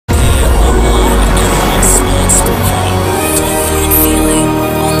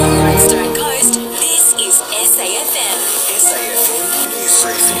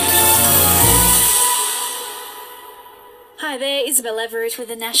Everett with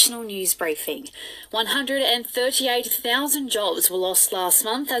a national news briefing. 138,000 jobs were lost last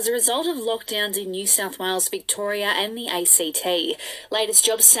month as a result of lockdowns in New South Wales, Victoria and the ACT. Latest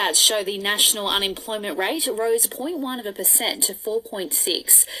job stats show the national unemployment rate rose 0.1% to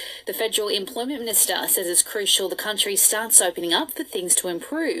 4.6. The Federal Employment Minister says it's crucial the country starts opening up for things to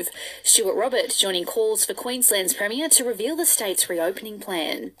improve. Stuart Robert joining calls for Queensland's Premier to reveal the state's reopening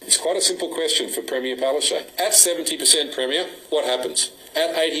plan. It's quite a simple question for Premier Palaszczuk. At 70% Premier, what happens?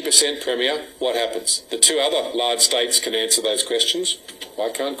 At 80% Premier, what happens? The two other large states can answer those questions. Why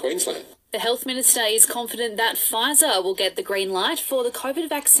can't Queensland? The Health Minister is confident that Pfizer will get the green light for the COVID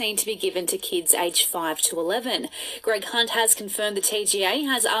vaccine to be given to kids aged 5 to 11. Greg Hunt has confirmed the TGA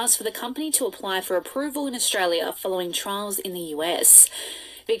has asked for the company to apply for approval in Australia following trials in the US.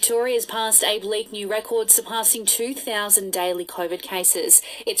 Victoria's passed a bleak new record, surpassing 2,000 daily COVID cases.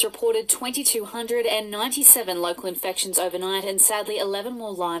 It's reported 2,297 local infections overnight, and sadly 11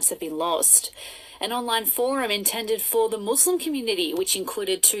 more lives have been lost. An online forum intended for the Muslim community, which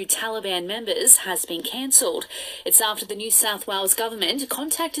included 2 Taliban members, has been cancelled. It's after the New South Wales government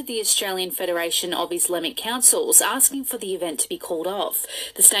contacted the Australian Federation of Islamic Councils asking for the event to be called off.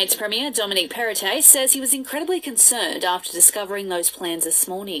 The state's Premier, Dominic Perrottet, says he was incredibly concerned after discovering those plans this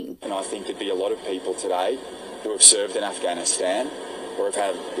morning. And I think there'd be a lot of people today who have served in Afghanistan or have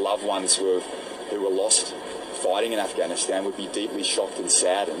had loved ones who were lost fighting in Afghanistan would be deeply shocked and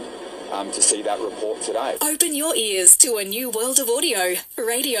saddened to see that report today. Open your ears to a new world of audio,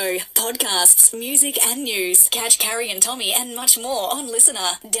 radio, podcasts, music and news. Catch Carrie and Tommy and much more on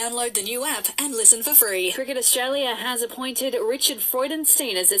Listener. Download the new app and listen for free. Cricket Australia has appointed Richard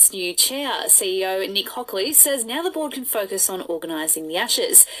Freudenstein as its new chair. CEO Nick Hockley says now the board can focus on organising the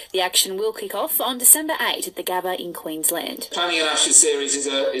Ashes. The action will kick off on December 8 at the Gabba in Queensland. Planning an Ashes series is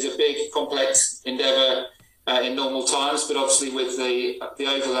a big, complex endeavour in normal times, but obviously with the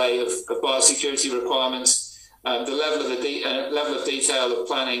overlay of biosecurity requirements, the level of detail of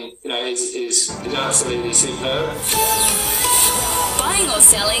planning, is absolutely superb. Buying or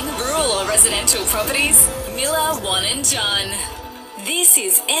selling, rural or residential properties, Miller, Wan and John. This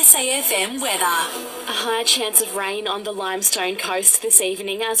is SAFM weather. A high chance of rain on the Limestone coast this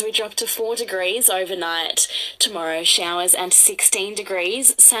evening as we drop to 4 degrees overnight. Tomorrow, showers and 16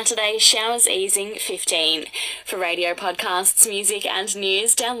 degrees. Saturday, showers easing 15. For radio podcasts, music and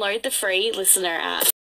news, download the free Listener app.